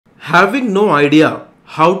Having no idea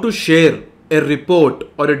how to share a report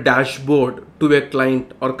or a dashboard to a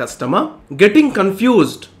client or customer, getting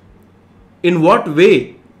confused in what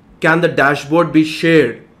way can the dashboard be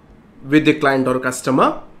shared with the client or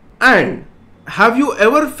customer, and have you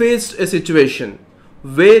ever faced a situation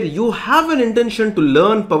where you have an intention to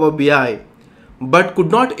learn Power BI but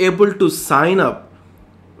could not able to sign up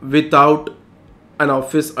without an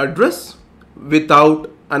office address, without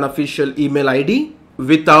an official email ID,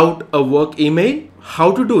 without a work email?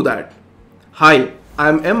 How to do that? Hi, I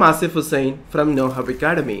am M. Asif Hussain from KnowHow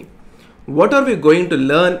Academy. What are we going to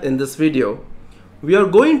learn in this video? We are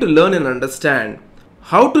going to learn and understand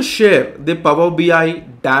how to share the Power BI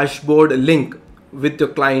dashboard link with your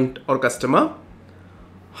client or customer,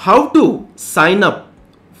 how to sign up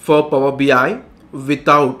for Power BI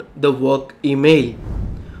without the work email.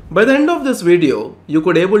 By the end of this video, you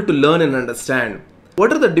could able to learn and understand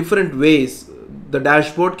what are the different ways the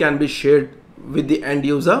dashboard can be shared with the end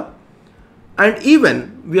user, and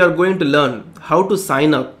even we are going to learn how to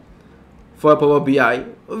sign up for Power BI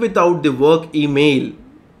without the work email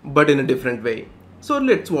but in a different way. So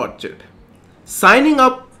let's watch it. Signing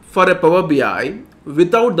up for a Power BI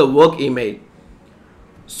without the work email.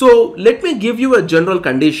 So let me give you a general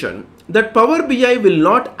condition that Power BI will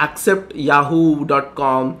not accept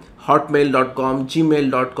yahoo.com, hotmail.com,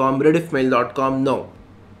 gmail.com, rediffmail.com. No,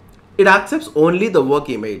 it accepts only the work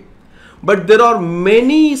email. But there are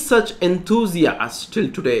many such enthusiasts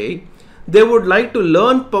till today. They would like to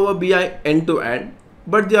learn Power BI end to end,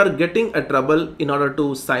 but they are getting a trouble in order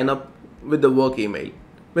to sign up with the work email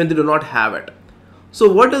when they do not have it. So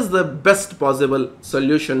what is the best possible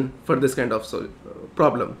solution for this kind of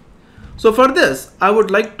problem? So for this, I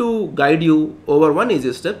would like to guide you over one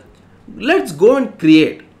easy step. Let's go and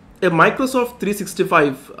create a Microsoft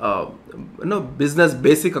 365 business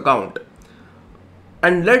basic account,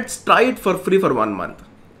 and let's try it for free for 1 month.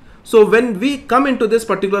 So when we come into this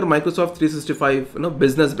particular Microsoft 365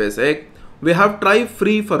 business basic, we have try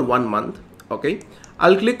free for 1 month. Okay,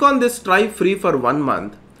 I'll click on this try free for 1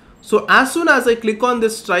 month. So as soon as I click on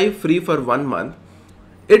this try free for 1 month,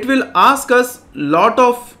 it will ask us lot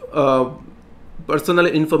of personal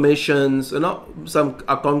informations, some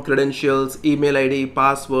account credentials, email ID,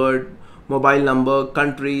 password, mobile number,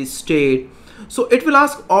 country, state. So it will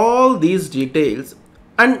ask all these details,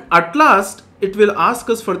 and at last it will ask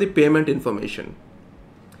us for the payment information.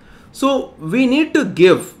 So we need to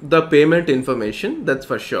give the payment information, that's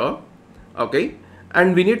for sure. Okay,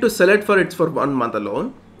 and we need to select for it for 1 month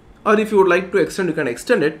alone, or if you would like to extend, you can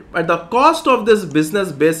extend it. But the cost of this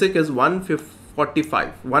business basic is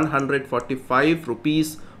 145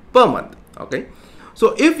 rupees per month. Okay,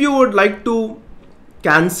 so if you would like to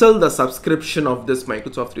cancel the subscription of this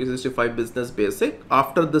Microsoft 365 business basic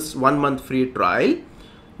after this 1 month free trial,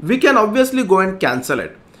 we can obviously go and cancel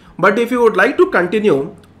it. But if you would like to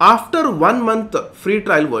continue after 1 month free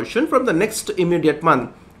trial version, from the next immediate month,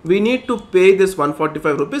 we need to pay this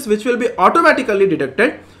 145 rupees, which will be automatically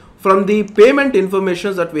deducted from the payment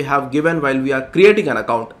information that we have given while we are creating an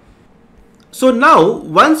account. So now,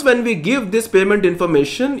 once when we give this payment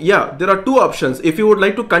information, there are two options. If you would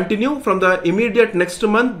like to continue from the immediate next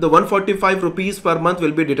month, the 145 rupees per month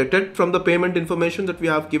will be deducted from the payment information that we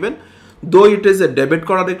have given, though it is a debit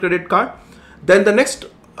card or a credit card. Then the next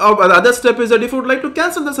the other step is that if you would like to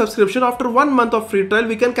cancel the subscription after 1 month of free trial,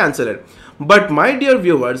 we can cancel it. But my dear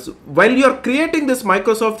viewers, while you are creating this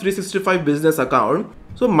Microsoft 365 business account,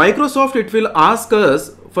 so Microsoft, it will ask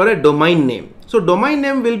us for a domain name. So domain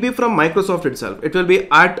name will be from Microsoft itself. It will be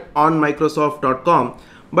 @onmicrosoft.com,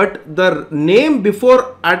 but the name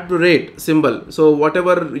before @ symbol. So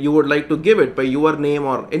whatever you would like to give it, by your name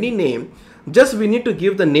or any name, just we need to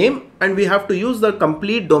give the name, and we have to use the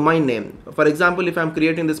complete domain name. For example, if I'm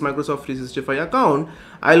creating this Microsoft 365 account,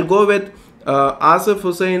 I'll go with Asif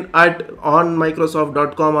Hussain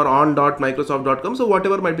 @onmicrosoft.com or on.microsoft.com. So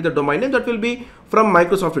whatever might be the domain name, that will be from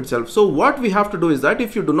Microsoft itself. So what we have to do is that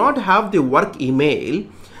if you do not have the work email,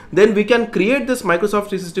 then we can create this Microsoft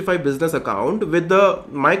 365 business account with the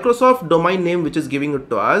Microsoft domain name which is giving it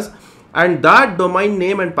to us, and that domain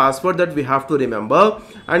name and password that we have to remember,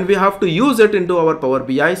 and we have to use it into our Power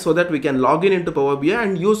BI so that we can log in into Power BI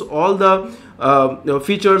and use all the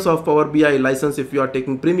features of Power BI license if you are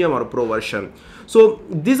taking premium or pro version. So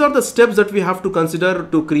these are the steps that we have to consider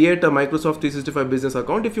to create a Microsoft 365 business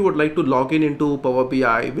account if you would like to log in into Power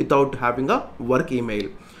BI without having a work email.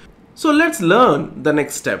 So let's learn the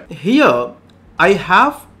next step. Here I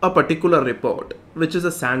have a particular report, which is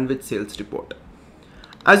a sandwich sales report.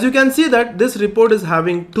 As you can see that this report is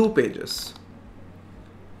having 2 pages.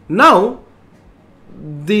 Now,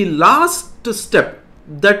 the last step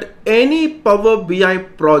that any Power BI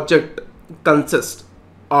project consists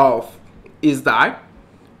of is that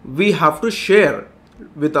we have to share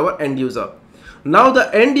with our end user. Now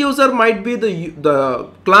the end user might be the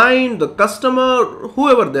client, the customer,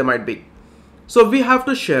 whoever they might be. So we have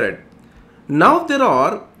to share it. Now there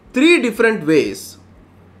are three different ways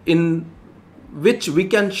in which we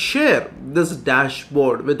can share this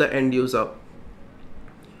dashboard with the end user.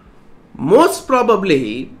 Most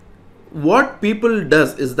probably what people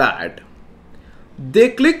does is that they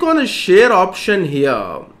click on a share option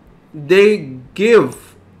here. They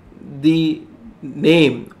give the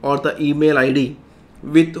name or the email ID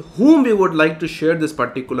with whom we would like to share this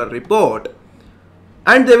particular report,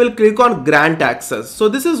 and they will click on grant access. So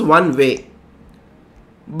this is one way.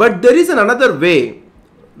 But there is another way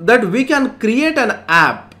that we can create an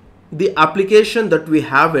app, the application that we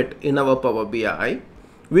have it in our Power BI.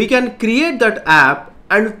 We can create that app,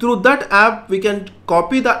 and through that app we can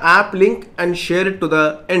copy the app link and share it to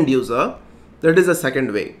the end user. That is the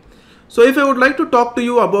second way. So if I would like to talk to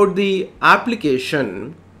you about the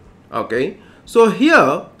application, okay, so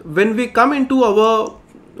here when we come into our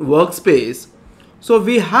workspace, so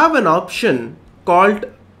we have an option called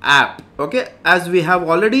app. Okay, as we have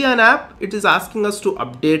already an app, it is asking us to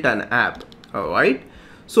update an app. All right,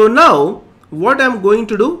 so now what I'm going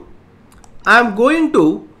to do, I'm going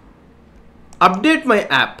to update my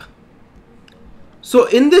app. So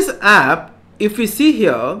in this app, if we see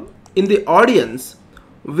here in the audience,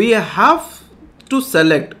 we have to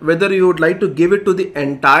select whether you would like to give it to the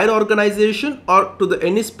entire organization or to the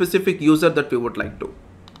any specific user that we would like to.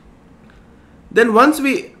 Then once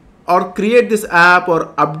we or create this app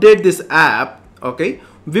or update this app, okay,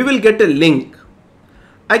 we will get a link.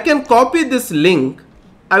 I can copy this link.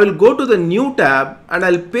 I will go to the new tab and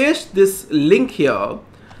I'll paste this link here.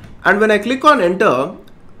 And when I click on enter,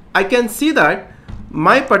 I can see that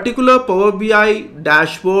my particular Power BI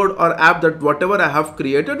dashboard or app, that whatever I have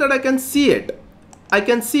created, that I can see it. I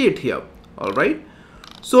can see it here. All right.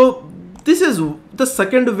 So this is the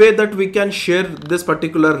second way that we can share this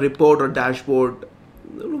particular report or dashboard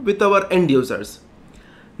with our end users.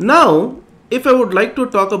 Now, if I would like to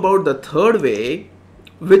talk about the third way,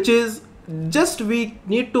 which is just we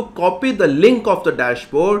need to copy the link of the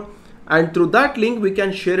dashboard, and through that link we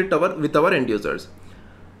can share it with our end users.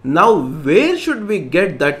 Now, where should we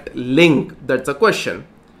get that link? That's a question.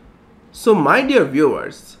 So my dear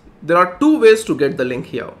viewers, there are two ways to get the link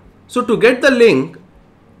here. So to get the link,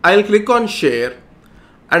 I'll click on share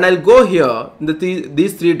and I'll go here in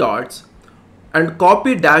these three dots and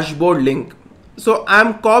copy dashboard link. So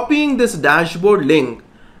I'm copying this dashboard link.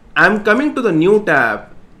 I'm coming to the new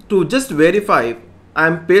tab to just verify.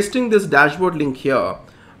 I'm pasting this dashboard link here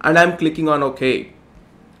and I'm clicking on OK.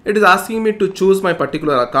 It is asking me to choose my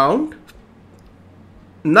particular account.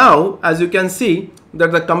 Now, as you can see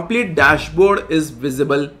that the complete dashboard is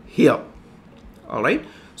visible here. All right.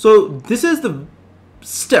 So this is the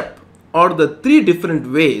step or the three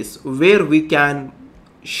different ways where we can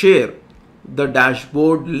share the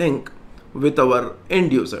dashboard link with our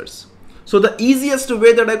end users. So the easiest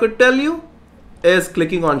way that I could tell you is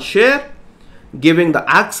clicking on share, giving the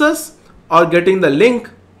access, or getting the link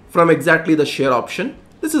from exactly the share option.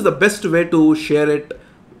 This is the best way to share it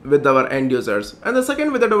with our end users. And the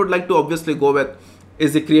second way that I would like to obviously go with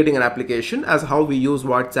is creating an application, as how we use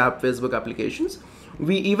WhatsApp, Facebook applications.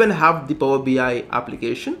 We even have the Power BI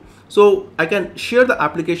application. So I can share the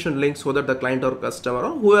application link so that the client or customer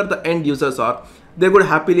or whoever the end users are, they would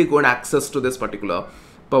happily go and access to this particular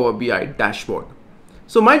Power BI dashboard.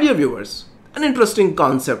 So my dear viewers, an interesting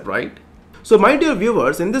concept, right? So my dear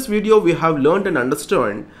viewers, in this video we have learned and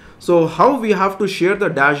understood so how we have to share the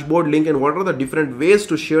dashboard link and what are the different ways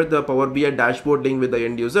to share the Power BI dashboard link with the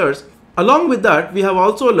end users. Along with that, we have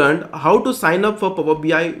also learned how to sign up for Power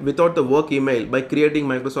BI without the work email by creating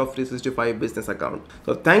Microsoft 365 business account.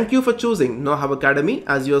 So thank you for choosing KnowHow Academy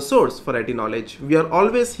as your source for IT knowledge. We are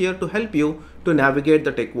always here to help you to navigate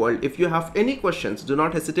the tech world. If you have any questions, do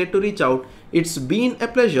not hesitate to reach out. It's been a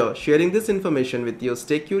pleasure sharing this information with you.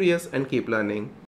 Stay curious and keep learning.